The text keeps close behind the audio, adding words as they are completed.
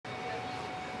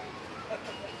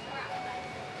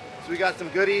So we got some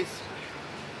goodies.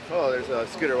 Oh, there's a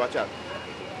scooter, watch out.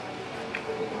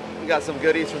 We got some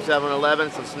goodies from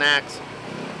 7-Eleven, some snacks.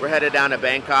 We're headed down to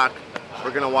Bangkok.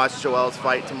 We're gonna watch Joel's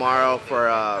fight tomorrow for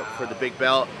the big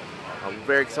belt. I'm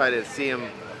very excited to see him.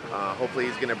 Hopefully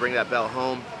he's gonna bring that belt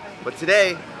home. But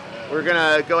today, we're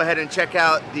gonna go ahead and check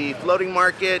out the floating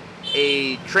market,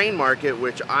 a train market,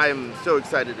 which I'm so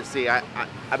excited to see. I've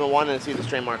been wanting to see this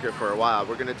train market for a while.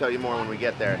 We're gonna tell you more when we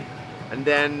get there. And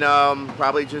then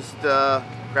probably just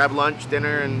grab lunch,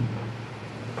 dinner, and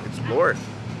explore.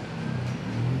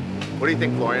 What do you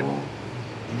think, Florian?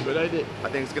 Good idea. I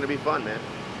think it's gonna be fun, man.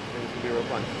 I think it's gonna be real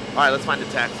fun. All right, let's find a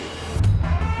taxi.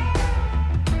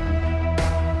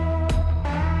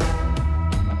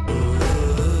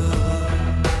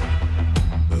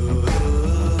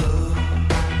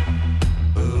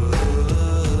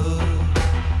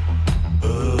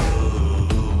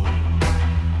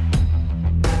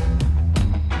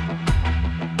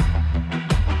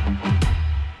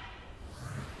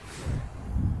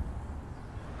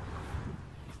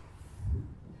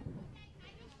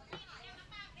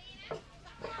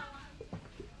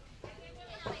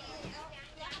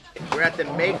 We're at the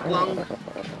Maeklong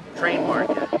train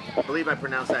market. I believe I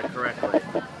pronounced that correctly.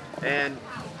 And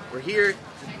we're here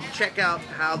to check out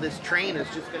how this train is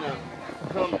just gonna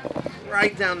come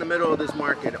right down the middle of this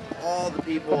market. All the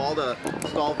people, all the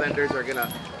stall vendors are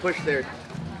gonna push their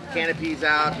canopies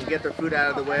out and get their food out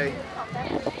of the way.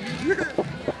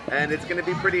 And it's gonna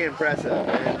be pretty impressive.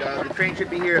 And the train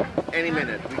should be here any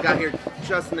minute. We got here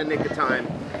just in the nick of time.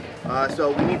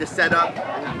 So we need to set up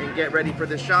and get ready for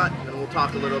this shot, and we'll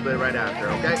talk a little bit right after,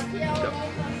 okay? Let's go.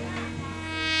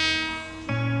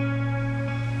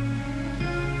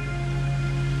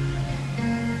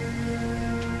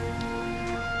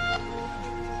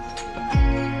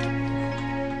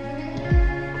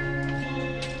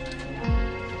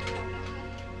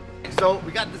 So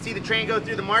we got to see the train go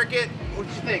through the market. What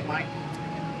did you think, Mike?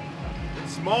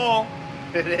 It's small.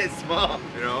 It is small.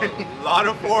 You know, a lot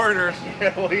of foreigners.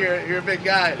 Yeah, well, you're a big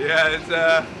guy. Yeah, it's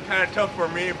kind of tough for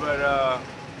me, but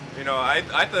you know, I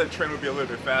thought the train would be a little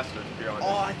bit faster, to be honest.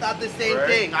 Oh, I thought the same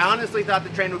thing. I honestly thought the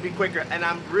train would be quicker, and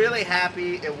I'm really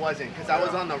happy it wasn't, because I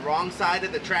was on the wrong side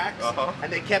of the tracks,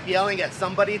 and they kept yelling at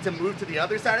somebody to move to the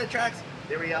other side of the tracks.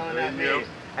 They were yelling at me.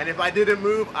 And if I didn't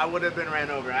move, I would have been ran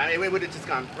over. I mean, it would have just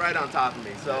gone right on top of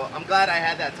me. So I'm glad I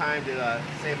had that time to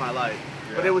save my life.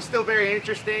 Yeah. But it was still very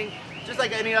interesting. Just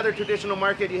like any other traditional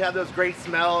market, you have those great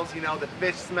smells, you know, the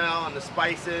fish smell and the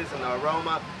spices and the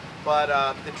aroma. But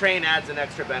the train adds an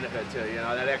extra benefit to it, you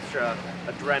know, that extra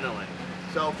adrenaline.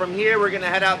 So from here, we're going to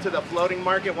head out to the floating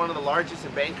market, one of the largest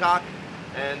in Bangkok,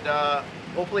 and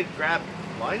hopefully grab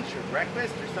lunch or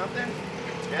breakfast or something.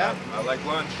 Yeah? I like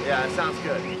lunch. Yeah, it sounds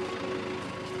good.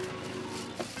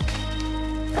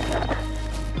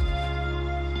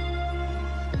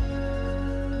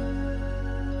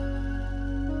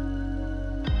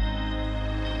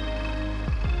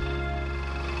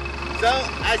 So,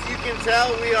 as you can tell,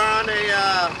 we are on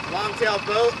a long-tail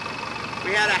boat.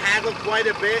 We had to haggle quite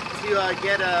a bit to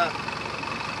get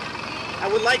I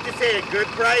would like to say a good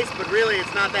price, but really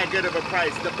it's not that good of a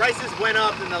price. The prices went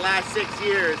up in the last 6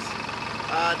 years.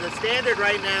 The standard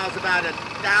right now is about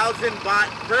 1,000 baht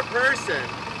per person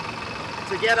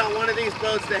to get on one of these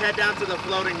boats to head down to the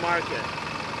floating market.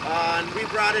 And we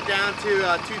brought it down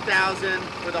to 2,000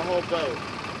 for the whole boat.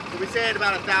 So we say at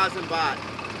about 1,000 baht.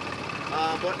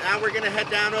 But now we're gonna head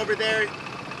down over there.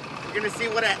 We're gonna see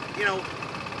what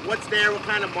what's there, what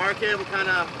kind of market, what kind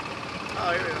of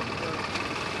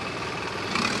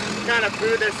what kind of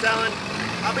food they're selling.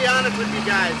 I'll be honest with you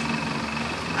guys.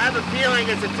 I have a feeling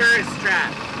it's a tourist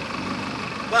trap.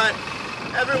 But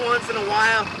every once in a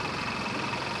while,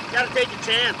 you gotta take a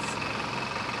chance.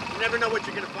 You never know what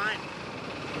you're gonna find.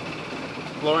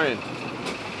 Florian,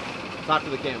 talk to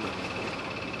the camera.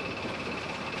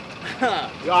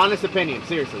 Your honest opinion,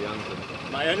 seriously, honestly.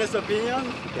 My honest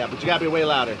opinion? Yeah, but you gotta be way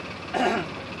louder.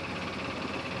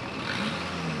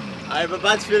 I have a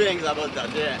bad feelings about that,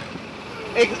 yeah.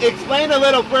 Explain a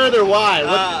little further why.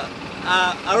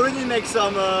 I already make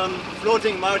some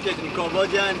floating market in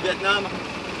Cambodia and Vietnam.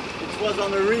 It was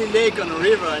on a real lake, on a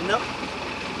river, and now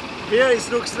here it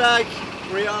looks like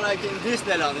we are like in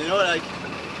Disneyland, you know, like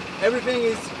everything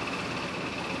is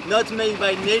not made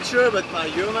by nature but by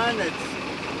human. It's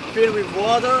filled with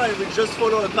water and we just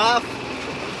follow a path.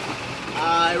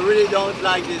 I really don't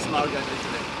like this market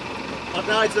actually. But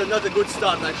now it's not a good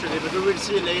start actually, but we will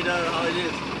see later how it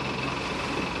is.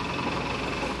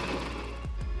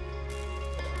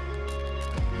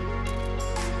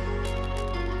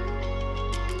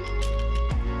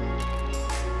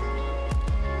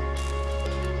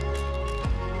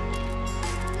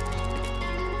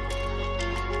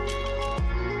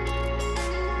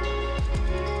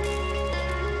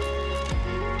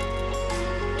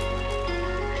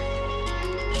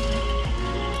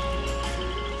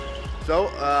 So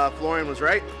Florian was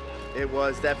right. It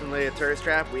was definitely a tourist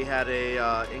trap. We had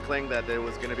a inkling that it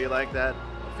was going to be like that,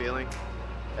 a feeling,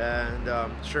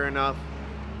 and sure enough,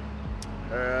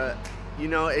 you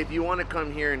know, if you want to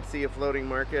come here and see a floating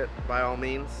market, by all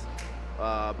means,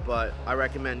 but I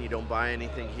recommend you don't buy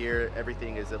anything here.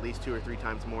 Everything is at least 2 or 3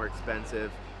 times more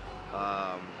expensive,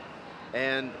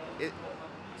 and it's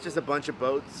just a bunch of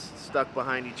boats stuck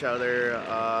behind each other,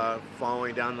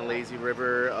 following down the lazy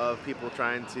river of people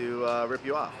trying to rip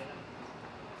you off.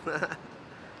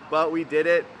 But we did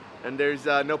it, and there's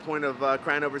no point of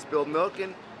crying over spilled milk.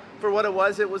 And for what it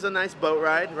was a nice boat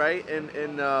ride, right,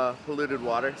 in polluted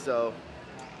water. So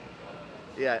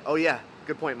yeah. Oh yeah,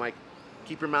 good point, Mike.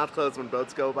 Keep your mouth closed when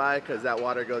boats go by, because that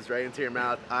water goes right into your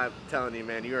mouth. I'm telling you,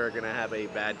 man, you are gonna have a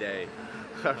bad day,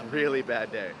 a really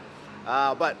bad day.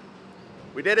 But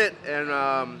we did it,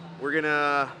 and we're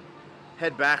gonna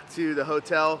head back to the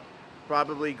hotel,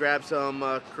 probably grab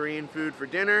some Korean food for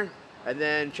dinner, and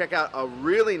then check out a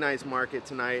really nice market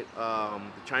tonight, the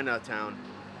Chinatown,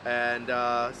 and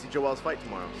see Joel's fight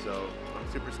tomorrow. So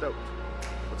I'm super stoked.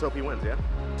 Let's hope he wins, yeah?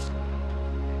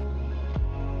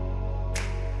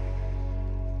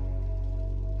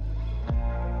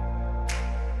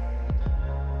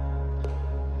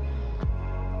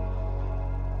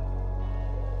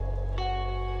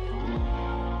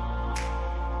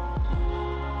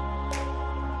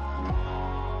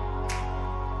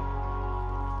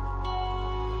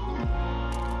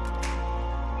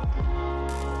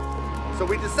 So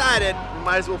we decided we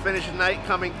might as well finish the night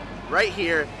coming right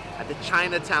here at the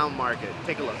Chinatown market.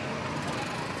 Take a look.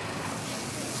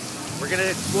 We're gonna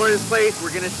explore this place.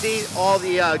 We're gonna see all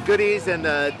the goodies and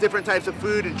the different types of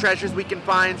food and treasures we can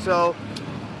find. So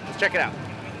let's check it out.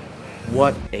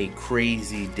 What a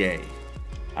crazy day.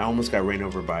 I almost got ran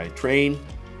over by a train.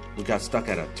 We got stuck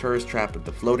at a tourist trap at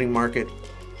the floating market,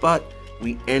 but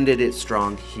we ended it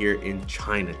strong here in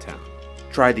Chinatown.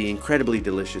 Try the incredibly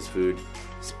delicious food,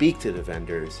 speak to the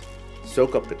vendors,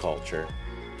 soak up the culture,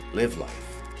 live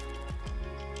life.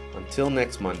 Until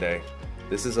next Monday,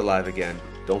 this is Alive Again.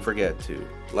 Don't forget to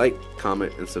like,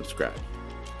 comment, and subscribe.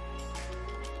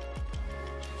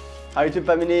 Hi YouTube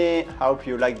family, I hope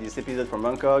you liked this episode from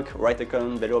Bangkok. Write a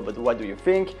comment below about what do you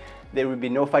think. There will be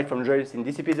no fight from jails in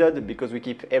this episode because we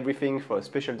keep everything for a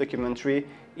special documentary.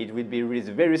 It will be released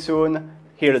very soon.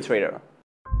 Here's the trailer.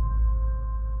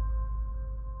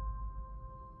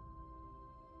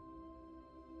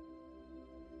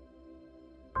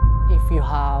 If you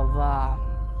have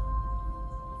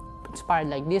inspired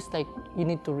like this, like you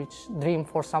need to reach dream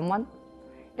for someone.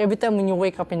 Every time when you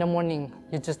wake up in the morning,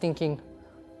 you're just thinking,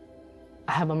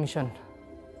 I have a mission.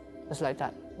 Just like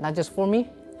that. Not just for me,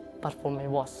 but for my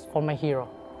boss, for my hero.